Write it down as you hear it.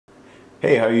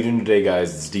Hey, how you doing today,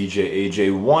 guys? It's DJ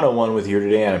AJ101 with you here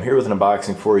today, and I'm here with an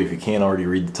unboxing for you. If you can't already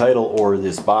read the title or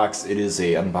this box, it is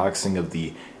a unboxing of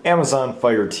the Amazon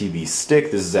Fire TV Stick.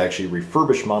 This is actually a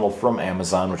refurbished model from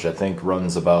Amazon, which I think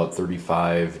runs about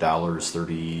 $35,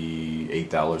 $38,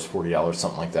 $40,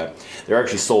 something like that. They're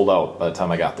actually sold out by the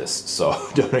time I got this, so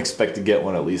don't expect to get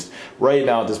one, at least right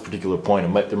now at this particular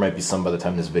point. There might be some by the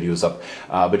time this video is up.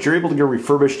 But you're able to get a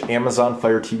refurbished Amazon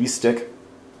Fire TV Stick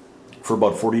for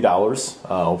about $40,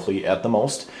 hopefully at the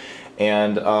most.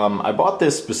 And I bought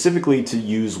this specifically to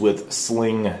use with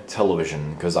Sling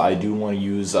television, because I do want to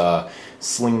use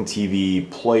Sling TV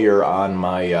player on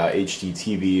my HD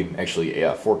TV, actually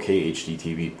 4K HD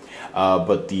TV.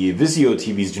 But the Vizio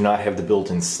TVs do not have the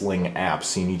built-in Sling app,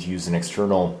 so you need to use an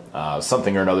external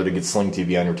something or another to get Sling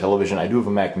TV on your television. I do have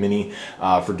a Mac Mini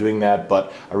for doing that,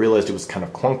 but I realized it was kind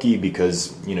of clunky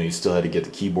because, you know, you still had to get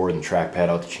the keyboard and the trackpad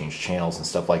out to change channels and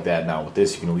stuff like that. Now with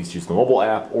this, you can at least use the mobile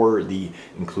app or the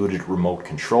included remote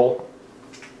control.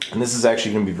 And this is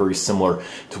actually going to be very similar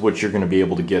to what you're going to be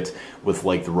able to get with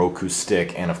like the Roku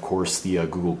stick and of course the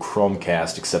Google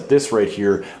Chromecast, except this right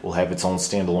here will have its own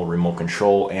standalone remote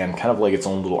control and kind of like its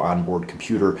own little onboard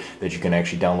computer that you can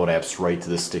actually download apps right to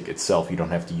the stick itself. You don't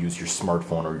have to use your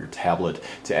smartphone or your tablet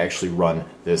to actually run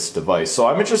this device. So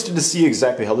I'm interested to see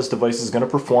exactly how this device is going to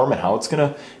perform and how it's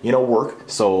going to, you know, work.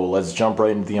 So let's jump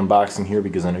right into the unboxing here,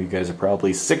 because I know you guys are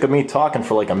probably sick of me talking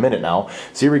for like a minute now.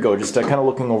 So here we go, just kind of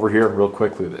looking over here real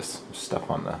quickly. This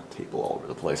stuff on the table all over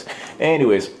the place.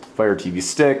 Anyways, Fire TV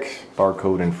Stick,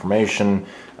 barcode information,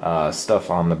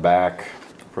 stuff on the back,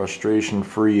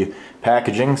 frustration-free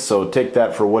packaging, so take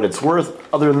that for what it's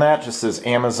worth. Other than that, just says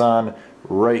Amazon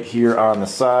right here on the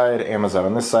side, Amazon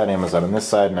on this side, Amazon on this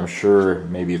side, and I'm sure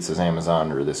maybe it says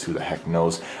Amazon or this, who the heck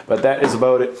knows. But that is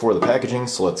about it for the packaging,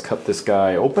 so let's cut this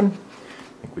guy open.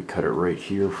 I think we cut it right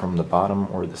here from the bottom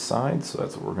or the side, so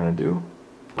that's what we're going to do.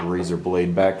 Razor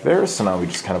blade back there, so now we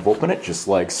just kind of open it just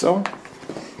like so.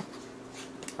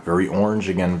 Very orange,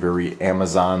 again, very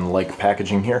Amazon-like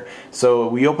packaging here. So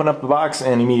we open up the box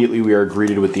and immediately we are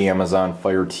greeted with the Amazon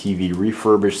Fire TV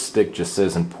Refurbished Stick. Just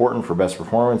says important for best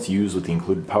performance, use with the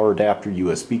included power adapter,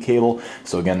 USB cable.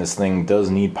 So again, this thing does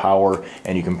need power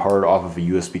and you can power it off of a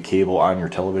USB cable on your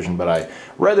television, but I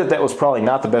read that that was probably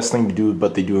not the best thing to do,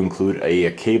 but they do include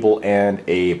a cable and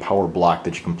a power block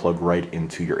that you can plug right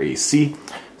into your AC.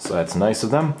 So that's nice of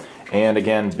them. And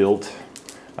again,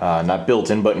 not built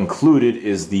in, but included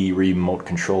is the remote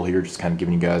control here, just kind of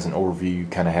giving you guys an overview. You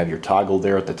kind of have your toggle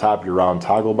there at the top, your round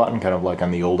toggle button, kind of like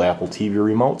on the old Apple TV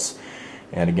remotes.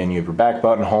 And again, you have your back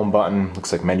button, home button,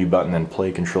 looks like menu button, and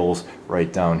play controls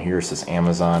right down here. It says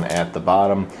Amazon at the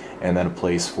bottom, and then a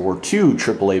place for 2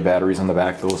 AAA batteries on the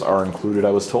back. Those are included,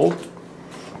 I was told.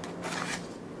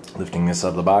 Lifting this out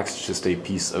of the box, it's just a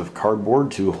piece of cardboard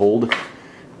to hold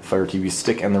Fire TV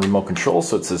Stick and the remote control.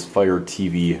 So it says Fire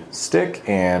TV Stick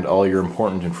and all your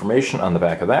important information on the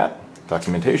back of that.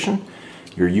 Documentation.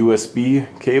 Your USB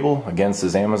cable, again,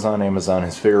 says Amazon. Amazon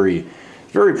is very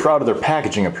proud of their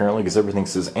packaging apparently, because everything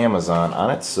says Amazon on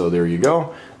it. So there you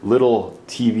go. Little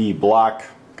TV block.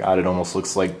 God, it almost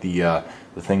looks like the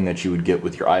thing that you would get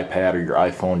with your iPad or your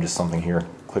iPhone, just something here.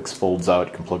 Clicks, folds out,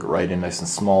 you can plug it right in nice and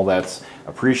small. That's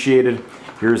appreciated.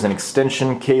 Here's an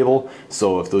extension cable,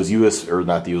 so if those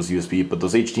not those USB, but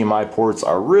those HDMI ports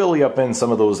are really up in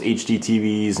some of those HD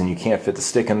TVs and you can't fit the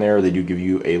stick in there, they do give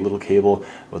you a little cable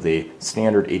with a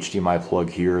standard HDMI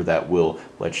plug here that will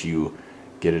let you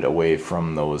get it away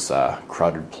from those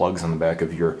crowded plugs on the back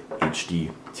of your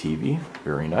HD TV.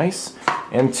 Very nice.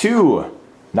 And 2,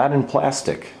 not in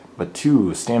plastic, but 2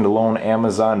 standalone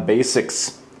Amazon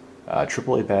Basics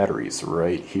AAA batteries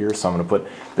right here. So I'm going to put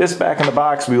this back in the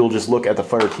box. We will just look at the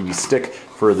Fire TV Stick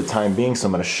for the time being. So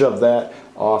I'm going to shove that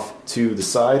off to the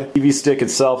side. TV stick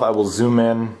itself, I will zoom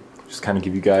in, just kind of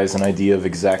give you guys an idea of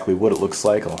exactly what it looks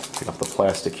like. I'll take off the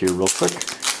plastic here real quick.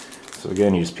 So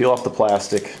again, you just peel off the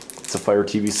plastic. It's a Fire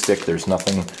TV Stick. There's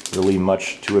nothing really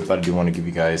much to it, but I do want to give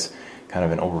you guys kind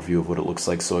of an overview of what it looks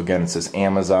like. So again, it says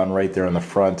Amazon right there on the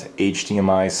front,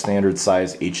 HDMI, standard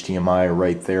size HDMI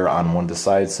right there on one of the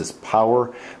sides. It says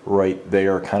power right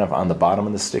there kind of on the bottom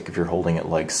of the stick if you're holding it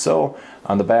like so.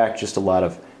 On the back, just a lot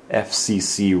of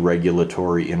FCC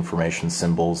regulatory information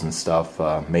symbols and stuff,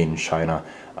 made in China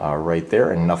right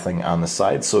there, and nothing on the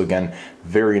side. So again,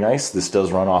 very nice. This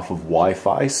does run off of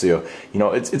Wi-Fi, so you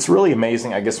know it's really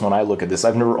amazing. I guess when I look at this,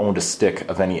 I've never owned a stick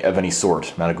of any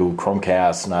sort, not a Google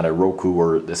Chromecast, not a Roku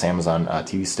or this Amazon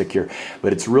TV stick here,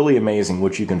 but it's really amazing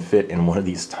what you can fit in one of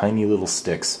these tiny little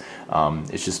sticks.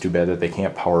 It's just too bad that they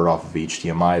can't power it off of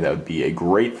HDMI. That would be a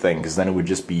great thing, because then it would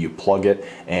just be you plug it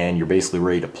and you're basically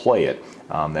ready to play it.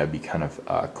 That would be kind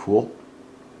of cool.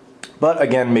 But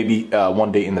again, maybe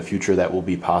one day in the future that will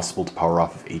be possible to power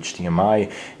off of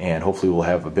HDMI, and hopefully we'll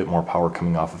have a bit more power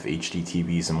coming off of HD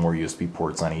TVs and more USB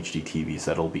ports on HD TVs.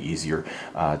 That'll be easier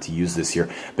to use this year.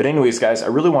 But anyways, guys, I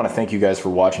really want to thank you guys for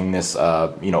watching this,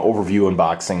 overview,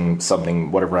 unboxing,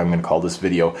 something, whatever I'm going to call this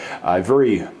video. I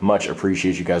very much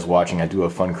appreciate you guys watching. I do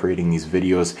have fun creating these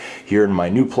videos here in my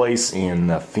new place in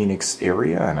the Phoenix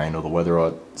area, and I know the weather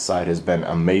outside has been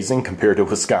amazing compared to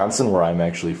Wisconsin, where I'm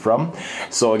actually from.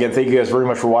 So again, thank you guys very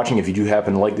much for watching. If you do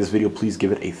happen to like this video, please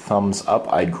give it a thumbs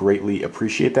up. I'd greatly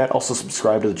appreciate that. Also,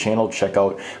 subscribe to the channel. Check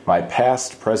out my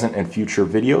past, present, and future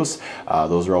videos.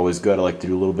 Those are always good. I like to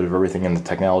do a little bit of everything in the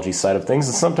technology side of things,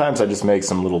 and sometimes I just make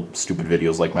some little stupid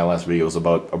videos, like my last video was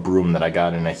about a broom that I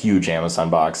got in a huge Amazon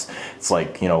box. It's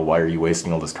like, why are you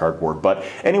wasting all this cardboard? But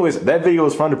anyways, that video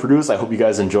was fun to produce. I hope you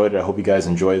guys enjoyed it. I hope you guys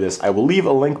enjoy this. I will leave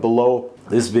a link below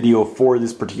this video for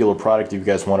this particular product if you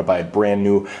guys want to buy it brand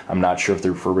new. I'm not sure if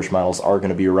the refurbished models are going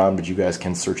to be around, but you guys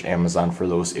can search Amazon for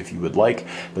those if you would like.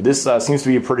 But this seems to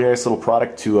be a pretty nice little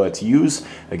product to use.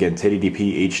 Again,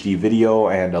 1080p HD video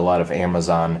and a lot of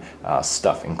Amazon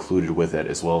stuff included with it,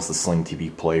 as well as the Sling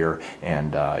TV player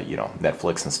and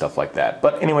Netflix and stuff like that.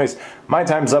 But anyways, my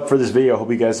time's up for this video. I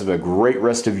hope you guys have a great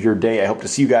rest of your day. I hope to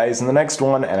see you guys in the next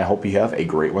one, and I hope you have a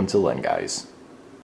great one till then, guys.